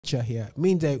here.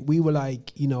 Means that we were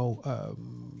like, you know,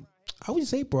 how would you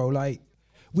say, bro? Like,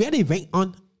 we had an event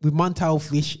on with Montel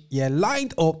Fish, yeah,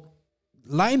 lined up,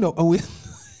 and we.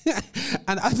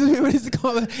 And I just remember this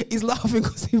comment, he's laughing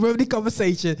because he remember the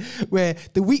conversation where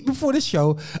the week before the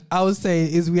show, I was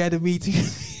saying is we had a meeting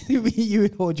with you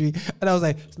and Audrey, and I was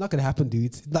like, it's not gonna happen,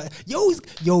 dudes. Like, yo,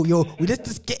 we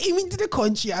just get him into the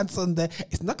country on Sunday.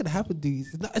 It's not gonna happen,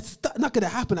 dudes. It's not gonna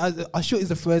happen. I sure it's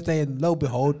the first day, and lo and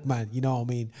behold, man, you know what I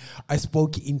mean? I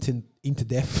spoke it into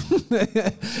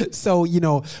death. So, you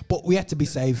know, but we had to be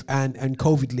safe, and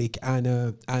COVID leak,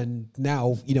 and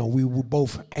now, you know, we were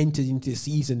both entered into the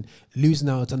season losing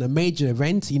out on a major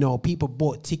event. You know, people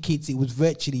bought tickets, it was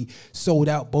virtually sold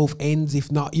out both ends,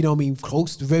 if not, you know what I mean,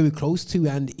 very close to,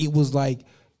 and it was like,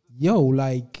 yo,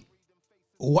 like,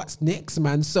 what's next,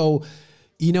 man? So,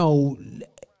 you know,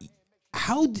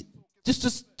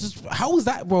 just how was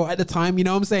that, bro, at the time? You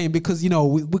know what I'm saying? Because, you know,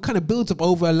 we kind of built up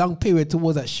over a long period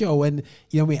towards that show, and,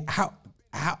 you know what I mean,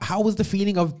 how was the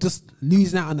feeling of just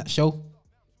losing out on that show?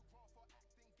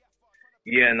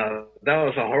 Yeah, no, that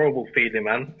was a horrible feeling,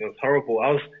 man. It was horrible.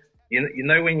 I was, you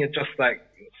know, when you're just like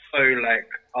so like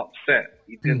upset,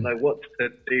 you didn't know what to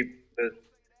do because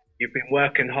you've been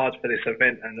working hard for this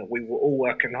event, and we were all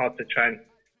working hard to try and.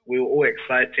 We were all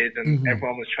excited, and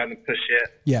everyone was trying to push it.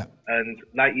 Yeah. And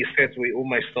like you said, we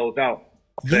almost sold out.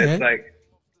 So it's like.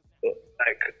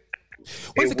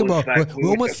 One second, bro. Like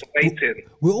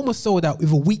we're almost sold out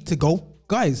with a week to go,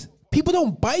 guys. People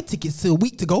don't buy tickets till a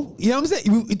week to go. You know what I'm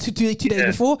saying? Two days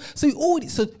before. So we already.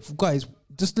 So guys,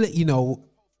 just to let you know,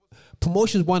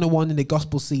 promotions 101 in the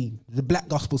gospel scene, the black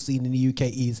gospel scene in the UK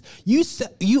is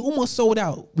you almost sold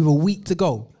out with a week to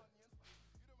go.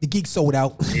 The gig sold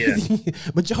out. Yeah.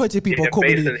 Majority of people are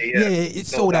calling it. Yeah, it's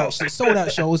sold out. Sold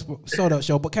out shows. Sold out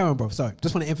show. But Karen, bro, sorry,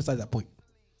 just want to emphasize that point.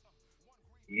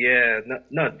 Yeah,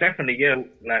 no, definitely. Yeah,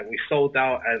 like we sold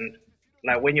out, and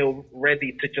like when you're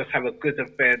ready to just have a good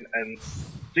event and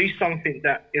do something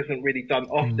that isn't really done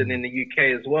often in the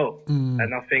UK as well.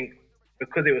 And I think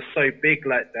because it was so big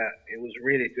like that, it was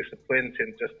really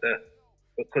disappointing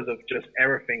because of just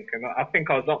everything. And I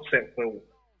think I was upset for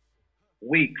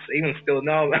weeks, even still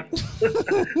now. I'm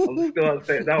still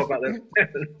upset now about that.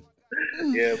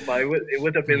 Yeah, but it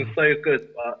would have been so good,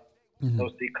 but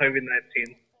obviously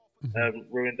COVID-19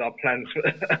 ruined our plans.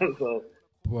 So,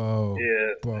 bro,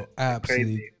 yeah, bro,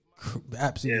 absolutely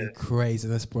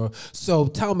craziness, bro. So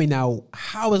tell me now,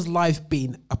 how has life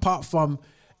been apart from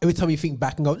every time you think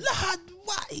back and go, Lord,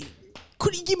 why?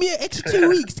 Could you give me an extra 2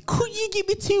 weeks? Could you give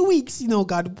me 2 weeks? You know,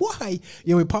 God, why?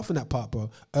 You know, apart from that part, bro.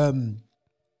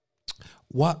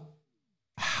 What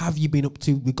have you been up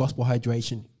to with Gospel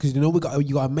Hydration? Because you know you got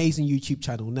an amazing YouTube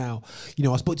channel now. You know,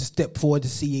 I was supposed to step forward to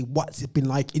see what's it been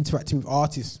like interacting with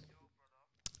artists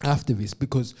after this,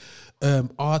 because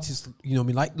artists, you know, I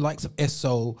mean, like likes of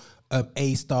SO,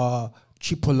 A-Star,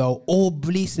 Triple O, all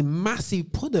releasing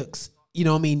massive products. You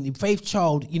know what I mean? Faith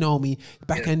Child, you know what I mean?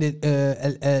 Back in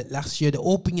the last year, they're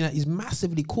all bringing out these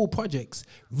massively cool projects,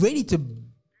 ready to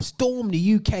storm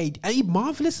the UK. And he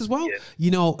Marvelous as well. Yeah.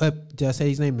 You know, did I say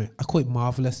his name? I call it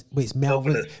Marvelous, but it's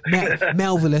Marvelous.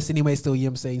 Marvelous anyway, still, you know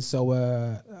what I'm saying? So,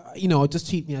 you know, just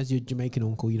treat me as your Jamaican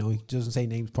uncle, you know, he doesn't say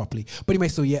names properly. But anyway,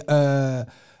 so yeah,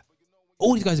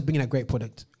 all these guys are bringing out great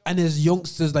product. And there's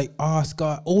youngsters like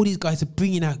Scott, all these guys are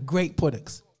bringing out great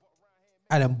products.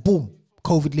 And then boom,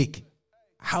 COVID leak.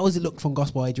 How has it looked from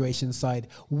Gospel Hydration side?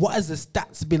 What has the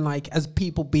stats been like? Has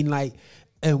people been like,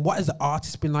 and what has the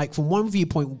artist been like? From one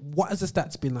viewpoint, what has the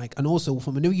stats been like? And also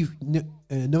from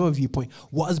another viewpoint,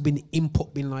 what has been the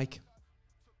input been like?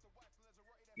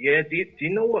 Yeah, do you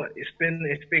know what? It's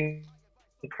been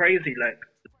crazy. Like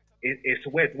it's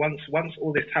weird. Once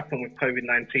all this happened with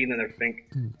COVID-19 and everything,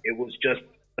 it was just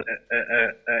a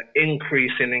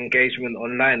increase in engagement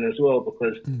online as well,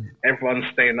 because everyone's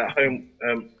staying at home.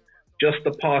 Just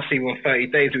the past even 30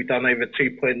 days, we've done over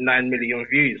 2.9 million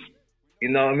views. You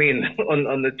know what I mean,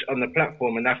 on the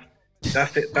platform, and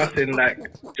that's it. That's in like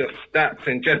just stats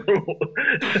in general.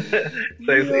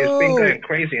 So it's been going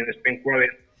crazy, and it's been growing,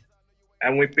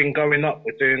 and we've been going up.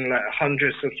 We're doing like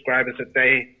 100 subscribers a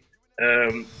day,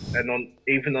 and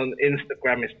even on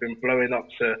Instagram, it's been blowing up.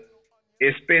 So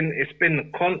it's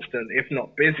been constant, if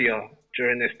not busier,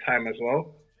 during this time as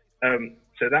well.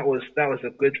 So that was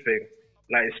a good thing.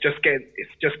 Like it's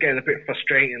just getting a bit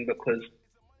frustrating because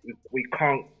we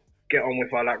can't get on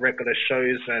with our like regular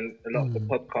shows and a lot of the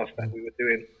podcasts that we were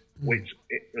doing, which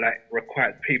like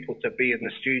required people to be in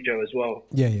the studio as well.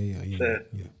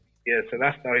 So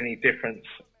that's the only difference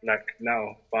like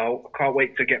now. But I can't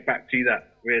wait to get back to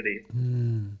that, really.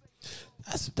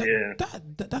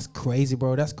 That's crazy,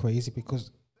 bro. That's crazy,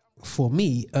 because for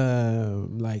me,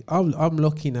 like I'm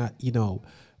looking at, you know,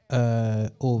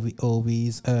 all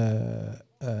these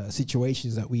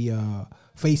situations that we are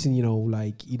facing, you know,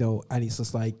 like, you know, and it's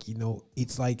just like, you know,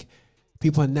 it's like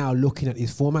people are now looking at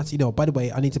these formats. You know, by the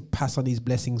way, I need to pass on these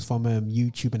blessings from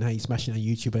YouTube and how you smashing on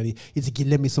YouTube, and it's to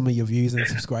lend me some of your views and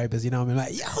subscribers. You know, I'm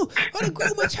like, yo, I want to grow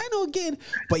my channel again.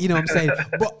 But you know what I'm saying?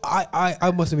 But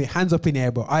I must admit, hands up in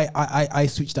air, bro. I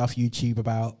switched off YouTube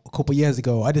about a couple of years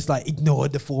ago. I just like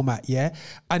ignored the format, yeah.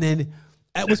 And then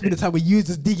that must be the time where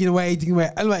users digging away.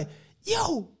 I'm like,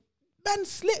 yo, man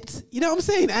slipped, you know what I'm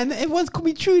saying? And everyone's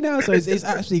coming true now, so it's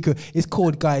actually good. It's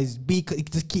called, guys,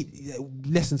 just keep,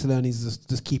 lesson to learn is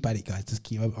just keep at it, guys. Just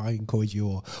keep, I encourage you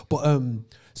all. But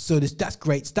so that's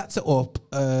great, stats it up,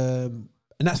 and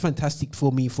that's fantastic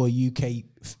for me for UK.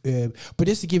 But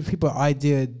just to give people an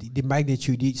idea, the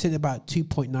magnitude, you said about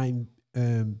 2.9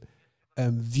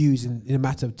 views in a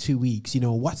matter of 2 weeks. You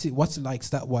know, what's it like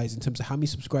stat wise in terms of how many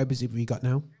subscribers have we got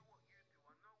now?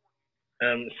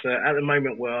 So at the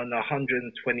moment we're on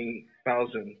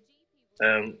 120,000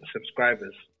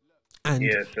 subscribers. And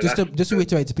yeah, so just to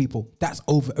reiterate to people, that's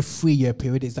over a 3-year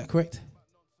period. Is that correct?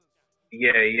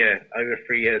 Yeah, over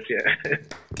 3 years. Yeah.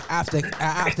 I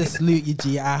have to salute you,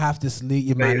 G. I have to salute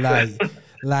you, man.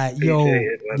 Like, yo,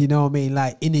 you know what I mean?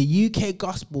 Like, in the UK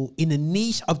gospel, in the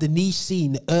niche of the niche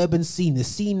scene, the urban scene, the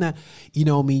scene that, you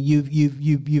know what I mean, you've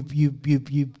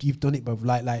done it, bro.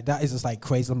 Like that is just like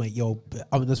crazy. I'm like, yo,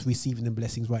 I'm just receiving the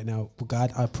blessings right now. But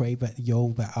God, I pray that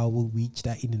that I will reach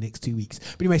that in the next 2 weeks.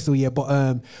 But anyway, so yeah,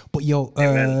 but yo,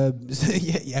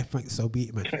 yeah, thanks. So be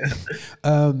it,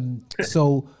 man.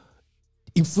 So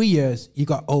in 3 years, you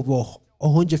got over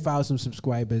 100,000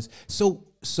 subscribers.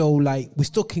 So like we're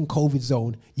stuck in COVID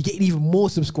zone. You're getting even more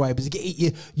subscribers.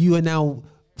 You are now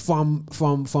from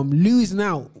losing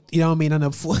out, you know what I mean, on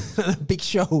a big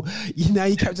show.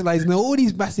 You're capitalizing on all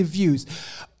these massive views.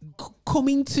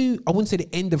 Coming to, I wouldn't say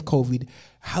the end of COVID,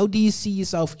 how do you see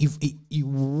yourself?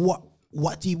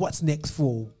 What's next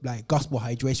for like gospel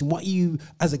hydration? What are you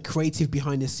as a creative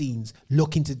behind the scenes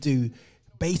looking to do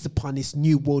based upon this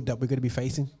new world that we're going to be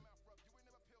facing?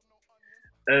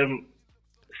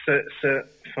 So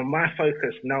for my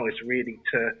focus now is really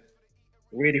to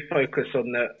focus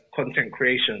on the content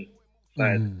creation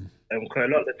side. Because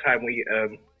a lot of the time we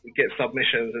get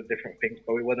submissions and different things,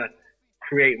 but we want to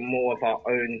create more of our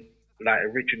own like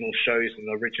original shows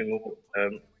and original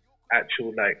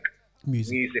actual like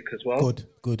music as well.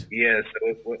 Good. Yeah,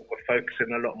 so we're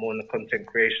focusing a lot more on the content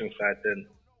creation side than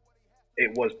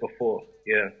it was before.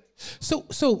 Yeah. So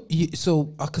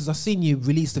because I've seen you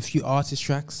released a few artist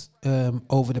tracks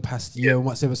over the past year and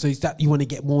whatever. So is that you want to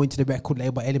get more into the record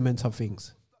label element of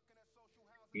things?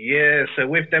 Yeah. So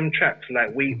with them tracks,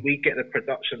 like we get the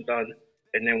production done,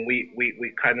 and then we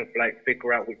kind of like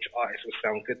figure out which artists will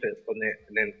sound good on it,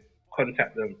 and then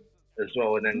contact them as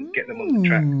well, and then get them on the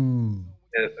track.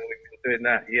 Yeah. So we've been doing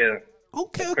that. Yeah.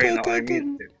 Okay,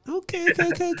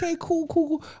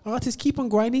 cool. Artists keep on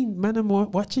grinding, man. I'm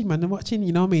watching. You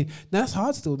know what I mean? That's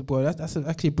hard still, bro. That's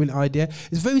actually a brilliant idea.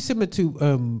 It's very similar to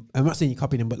I'm not saying you're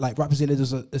copying them, but like Rapzilla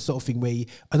does a sort of thing where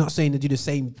I'm not saying they do the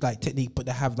same like technique, but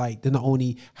they have like they not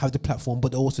only have the platform,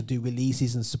 but they also do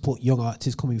releases and support young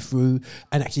artists coming through,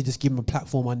 and actually just give them a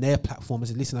platform on their platform and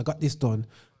say, listen, I got this done.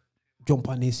 Jump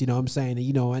on this, you know what I'm saying?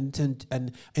 You know, and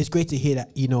it's great to hear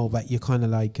that, you know, that you're kind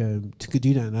of like to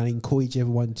do that, and I encourage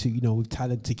everyone to, you know, with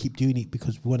talent to keep doing it,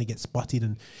 because we want to get spotted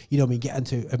and, you know what I mean, get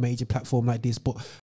into a major platform like this. But